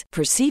cheeks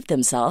perceived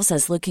themselves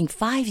as looking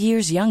 5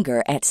 years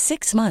younger at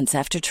 6 months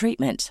after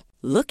treatment.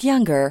 Look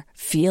younger,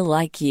 feel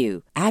like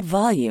you. Add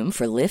volume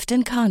for lift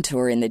and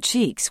contour in the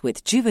cheeks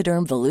with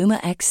Juvederm Voluma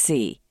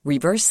XC.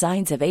 Reverse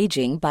signs of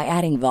aging by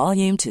adding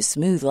volume to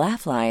smooth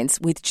laugh lines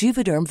with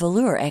Juvederm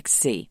Volure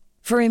XC.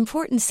 For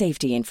important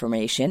safety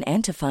information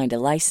and to find a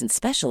licensed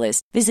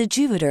specialist, visit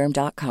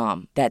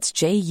Juvederm.com. That's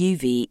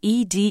JUVEDERM.com.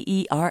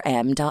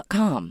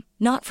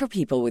 Not for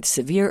people with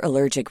severe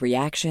allergic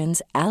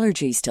reactions,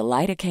 allergies to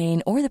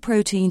lidocaine, or the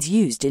proteins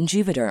used in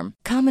Juvederm.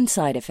 Common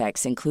side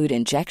effects include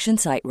injection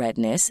site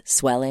redness,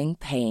 swelling,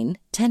 pain,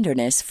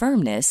 tenderness,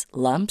 firmness,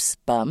 lumps,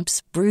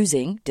 bumps,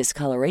 bruising,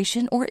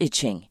 discoloration, or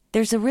itching.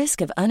 There's a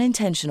risk of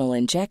unintentional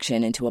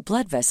injection into a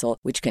blood vessel,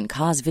 which can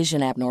cause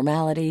vision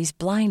abnormalities,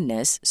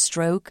 blindness,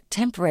 stroke,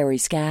 temporary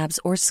scabs,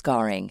 or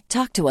scarring.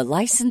 Talk to a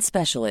licensed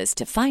specialist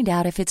to find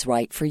out if it's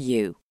right for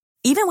you.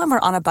 Even when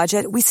we're on a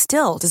budget, we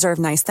still deserve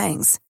nice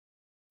things.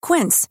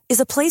 Quince is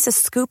a place to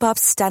scoop up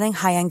stunning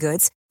high-end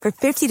goods for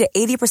 50 to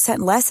 80%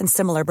 less than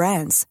similar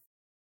brands.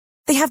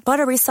 They have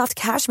buttery soft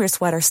cashmere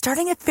sweaters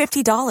starting at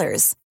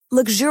 $50,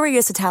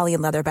 luxurious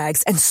Italian leather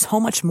bags, and so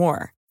much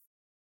more.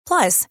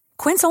 Plus,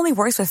 Quince only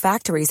works with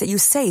factories that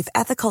use safe,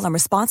 ethical, and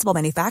responsible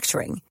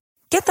manufacturing.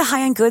 Get the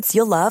high-end goods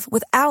you'll love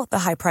without the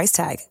high price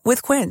tag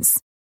with Quince.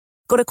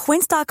 Go to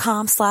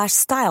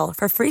quince.com/style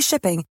for free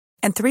shipping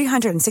and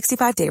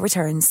 365-day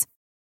returns.